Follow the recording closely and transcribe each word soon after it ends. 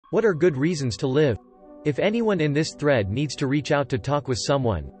What are good reasons to live? If anyone in this thread needs to reach out to talk with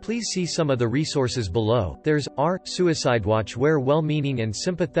someone, please see some of the resources below. There's Suicide Watch, where well-meaning and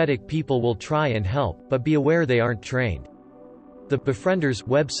sympathetic people will try and help, but be aware they aren't trained. The Befrienders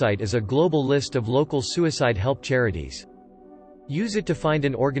website is a global list of local suicide help charities. Use it to find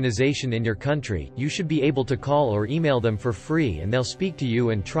an organization in your country. You should be able to call or email them for free and they'll speak to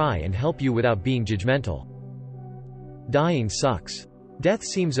you and try and help you without being judgmental. Dying sucks. Death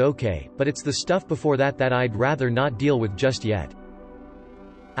seems okay, but it's the stuff before that I'd rather not deal with just yet.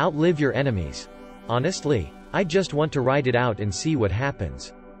 Outlive your enemies. Honestly, I just want to ride it out and see what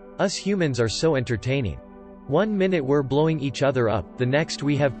happens. Us humans are so entertaining. One minute we're blowing each other up, the next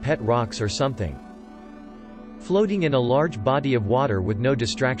we have pet rocks or something. Floating in a large body of water with no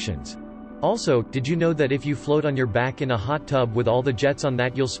distractions. Also, did you know that if you float on your back in a hot tub with all the jets on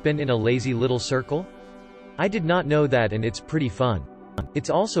that, you'll spin in a lazy little circle? I did not know that, and it's pretty fun. It's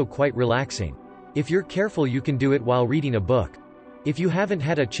also quite relaxing. If you're careful, you can do it while reading a book. If you haven't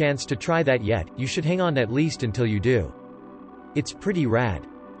had a chance to try that yet, you should hang on at least until you do. It's pretty rad.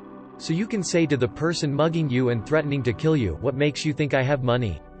 So you can say to the person mugging you and threatening to kill you, "What makes you think I have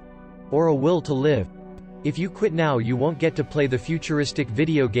money? Or a will to live? If you quit now, you won't get to play the futuristic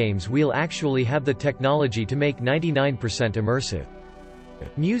video games. We'll actually have the technology to make 99% immersive."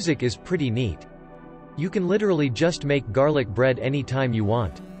 Music is pretty neat. You can literally just make garlic bread anytime you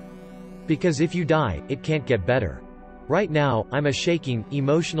want. Because if you die, it can't get better. Right now, I'm a shaking,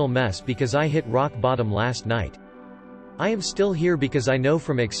 emotional mess because I hit rock bottom last night. I am still here because I know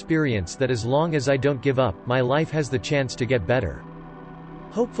from experience that as long as I don't give up, my life has the chance to get better.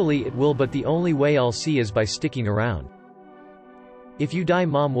 Hopefully it will, but the only way I'll see is by sticking around. If you die,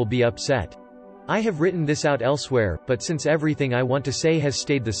 Mom will be upset. I have written this out elsewhere, but since everything I want to say has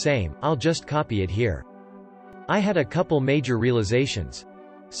stayed the same, I'll just copy it here. I had a couple major realizations.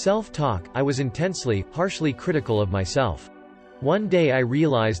 Self-talk. I was intensely, harshly critical of myself. One day I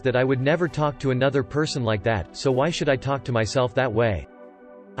realized that I would never talk to another person like that, so why should I talk to myself that way?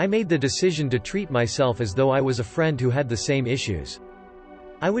 I made the decision to treat myself as though I was a friend who had the same issues.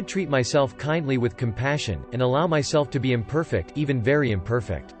 I would treat myself kindly with compassion, and allow myself to be imperfect, even very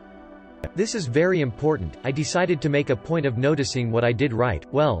imperfect. This is very important. I decided to make a point of noticing what I did right,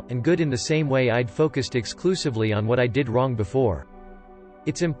 well, and good in the same way I'd focused exclusively on what I did wrong before.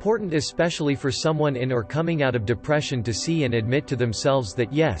 It's important, especially for someone in or coming out of depression, to see and admit to themselves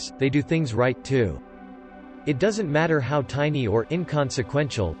that yes, they do things right too. It doesn't matter how tiny or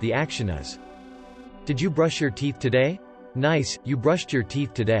inconsequential the action is. Did you brush your teeth today? Nice, you brushed your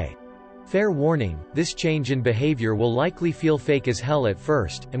teeth today. Fair warning, this change in behavior will likely feel fake as hell at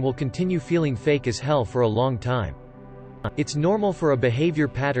first, and will continue feeling fake as hell for a long time. It's normal for a behavior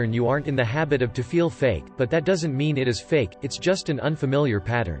pattern you aren't in the habit of to feel fake, but that doesn't mean it is fake, it's just an unfamiliar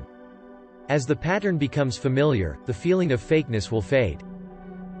pattern. As the pattern becomes familiar, the feeling of fakeness will fade.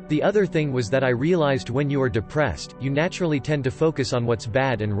 The other thing was that I realized when you are depressed, you naturally tend to focus on what's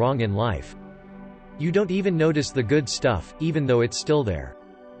bad and wrong in life. You don't even notice the good stuff, even though it's still there.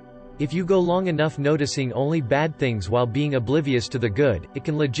 If you go long enough noticing only bad things while being oblivious to the good, it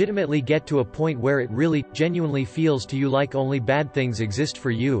can legitimately get to a point where it really, genuinely feels to you like only bad things exist for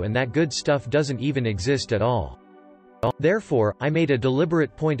you and that good stuff doesn't even exist at all. Therefore, I made a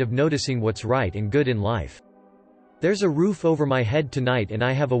deliberate point of noticing what's right and good in life. There's a roof over my head tonight and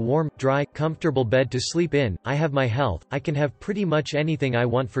I have a warm, dry, comfortable bed to sleep in. I have my health. I can have pretty much anything I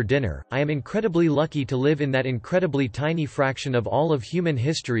want for dinner. I am incredibly lucky to live in that incredibly tiny fraction of all of human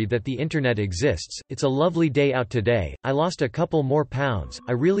history that the internet exists. It's a lovely day out today. I lost a couple more pounds.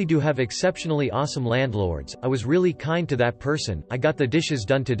 I really do have exceptionally awesome landlords. I was really kind to that person. I got the dishes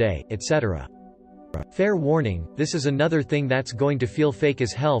done today, etc. Fair warning, this is another thing that's going to feel fake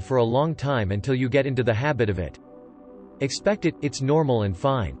as hell for a long time until you get into the habit of it. Expect it, it's normal and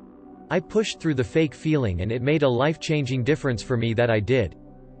fine. I pushed through the fake feeling and it made a life-changing difference for me that I did.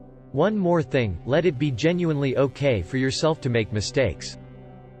 One more thing, let it be genuinely okay for yourself to make mistakes.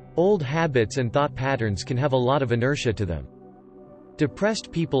 Old habits and thought patterns can have a lot of inertia to them.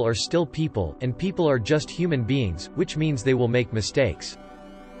 Depressed people are still people, and people are just human beings, which means they will make mistakes.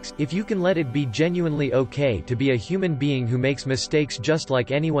 If you can let it be genuinely okay to be a human being who makes mistakes just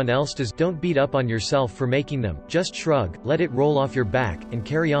like anyone else does, don't beat up on yourself for making them, just shrug, let it roll off your back, and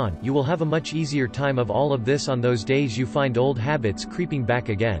carry on. You will have a much easier time of all of this on those days you find old habits creeping back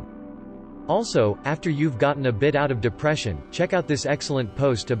again. Also, after you've gotten a bit out of depression, check out this excellent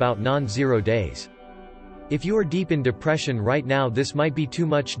post about non-zero days. If you are deep in depression right now, this might be too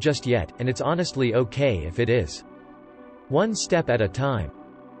much just yet, and it's honestly okay if it is. One step at a time.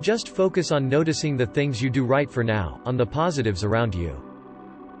 Just focus on noticing the things you do right for now, on the positives around you.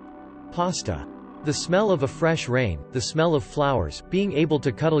 Pasta. The smell of a fresh rain, the smell of flowers, being able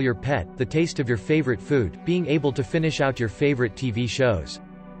to cuddle your pet, the taste of your favorite food, being able to finish out your favorite TV shows.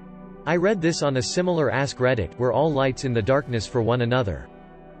 I read this on a similar askreddit, we're all lights in the darkness for one another.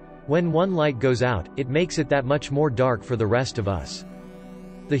 When one light goes out, it makes it that much more dark for the rest of us.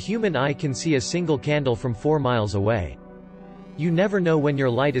 The human eye can see a single candle from 4 miles away. You never know when your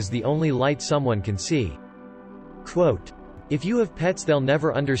light is the only light someone can see. Quote, "If you have pets, they'll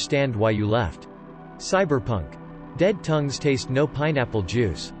never understand why you left." Cyberpunk. Dead tongues taste no pineapple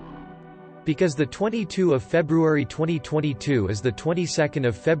juice. Because the 22 of February 2022 is the 22nd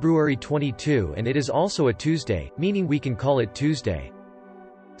of February 22 and it is also a Tuesday, meaning we can call it Tuesday.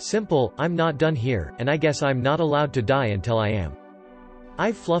 Simple, I'm not done here, and I guess I'm not allowed to die until I am.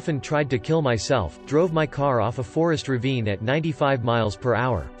 I've fluffin' tried to kill myself, drove my car off a forest ravine at 95 miles per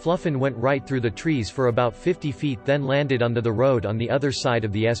hour, fluffin' went right through the trees for about 50 feet then landed onto the road on the other side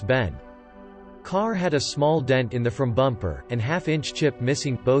of the S-bend. Car had a small dent in the front bumper, and half-inch chip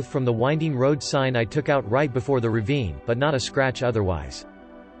missing, both from the winding road sign I took out right before the ravine, but not a scratch otherwise.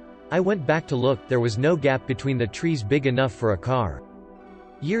 I went back to look, there was no gap between the trees big enough for a car.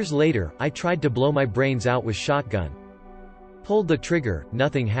 Years later, I tried to blow my brains out with shotgun. Pulled the trigger,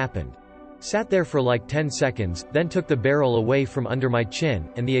 nothing happened. Sat there for like 10 seconds, then took the barrel away from under my chin,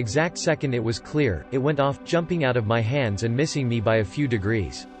 and the exact second it was clear, it went off, jumping out of my hands and missing me by a few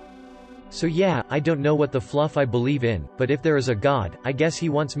degrees. So yeah, I don't know what the fluff I believe in, but if there is a God, I guess he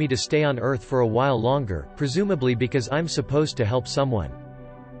wants me to stay on Earth for a while longer, presumably because I'm supposed to help someone.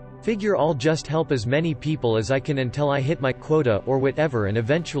 Figure I'll just help as many people as I can until I hit my quota or whatever and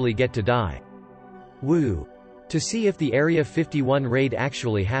eventually get to die. Woo. To see if the Area 51 raid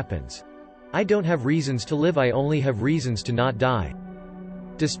actually happens. I don't have reasons to live, I only have reasons to not die.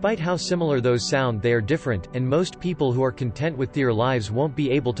 Despite how similar those sound, they are different, and most people who are content with their lives won't be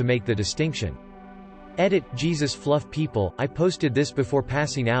able to make the distinction. Edit, Jesus fluff people, I posted this before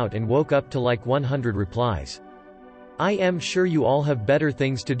passing out and woke up to like 100 replies. I am sure you all have better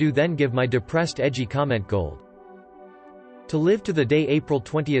things to do than give my depressed edgy comment gold. To live to the day April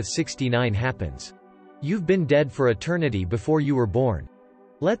 20th 69 happens. You've been dead for eternity before you were born.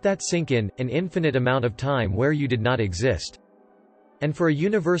 Let that sink in, an infinite amount of time where you did not exist. And for a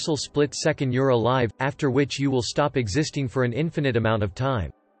universal split second you're alive, after which you will stop existing for an infinite amount of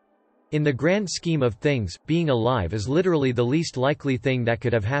time. In the grand scheme of things, being alive is literally the least likely thing that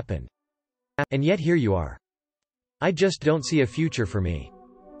could have happened. And yet here you are. I just don't see a future for me.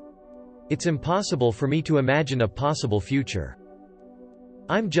 It's impossible for me to imagine a possible future.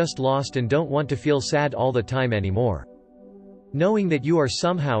 I'm just lost and don't want to feel sad all the time anymore. Knowing that you are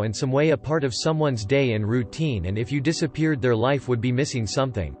somehow in some way a part of someone's day and routine, and if you disappeared their life would be missing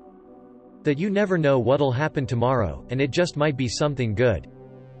something. That you never know what'll happen tomorrow, and it just might be something good.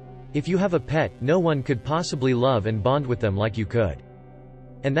 If you have a pet, no one could possibly love and bond with them like you could.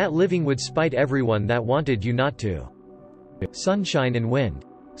 And that living would spite everyone that wanted you not to. Sunshine and wind.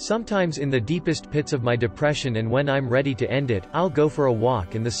 Sometimes in the deepest pits of my depression and when I'm ready to end it, I'll go for a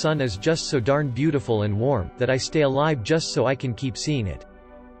walk and the sun is just so darn beautiful and warm, that I stay alive just so I can keep seeing it.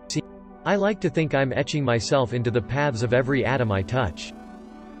 I like to think I'm etching myself into the paths of every atom I touch.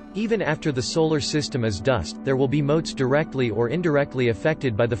 Even after the solar system is dust, there will be motes directly or indirectly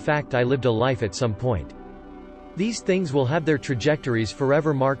affected by the fact I lived a life at some point. These things will have their trajectories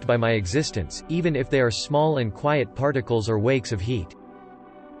forever marked by my existence, even if they are small and quiet particles or wakes of heat.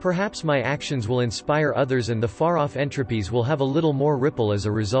 Perhaps my actions will inspire others and the far-off entropies will have a little more ripple as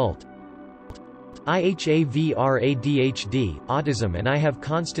a result. I have ADHD, autism, and I have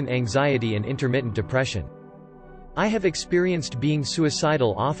constant anxiety and intermittent depression. I have experienced being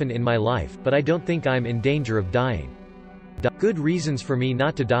suicidal often in my life, but I don't think I'm in danger of dying. Good reasons for me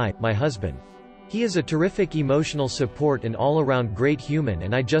not to die, my husband. He is a terrific emotional support and all-around great human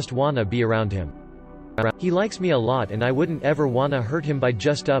and I just wanna be around him. He likes me a lot and I wouldn't ever wanna hurt him by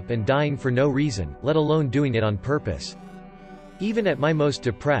just up and dying for no reason, let alone doing it on purpose. Even at my most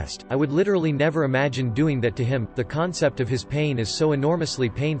depressed, I would literally never imagine doing that to him. The concept of his pain is so enormously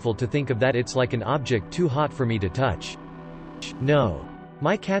painful to think of that it's like an object too hot for me to touch. No.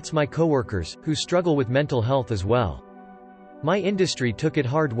 My cats, my coworkers, who struggle with mental health as well. My industry took it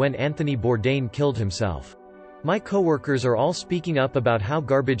hard when Anthony Bourdain killed himself. My coworkers are all speaking up about how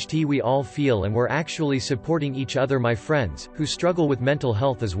garbage tea we all feel and we're actually supporting each other, my friends, who struggle with mental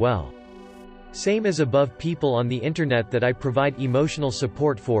health as well. Same as above, people on the internet that I provide emotional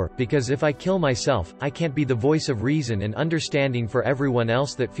support for, because if I kill myself, I can't be the voice of reason and understanding for everyone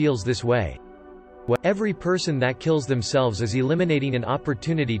else that feels this way. Every person that kills themselves is eliminating an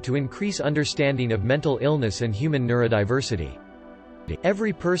opportunity to increase understanding of mental illness and human neurodiversity.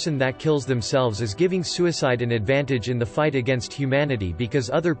 Every person that kills themselves is giving suicide an advantage in the fight against humanity because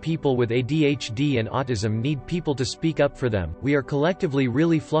other people with ADHD and autism need people to speak up for them. We are collectively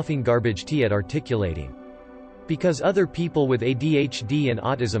really fluffing garbage tea at articulating. Because other people with ADHD and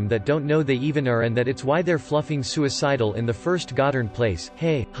autism that don't know they even are, and that it's why they're fluffing suicidal in the first Goddard place.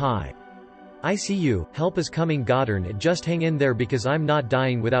 Hey, hi. I see you, help is coming Goddard, just hang in there because I'm not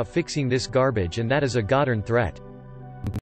dying without fixing this garbage, and that is a Goddard threat.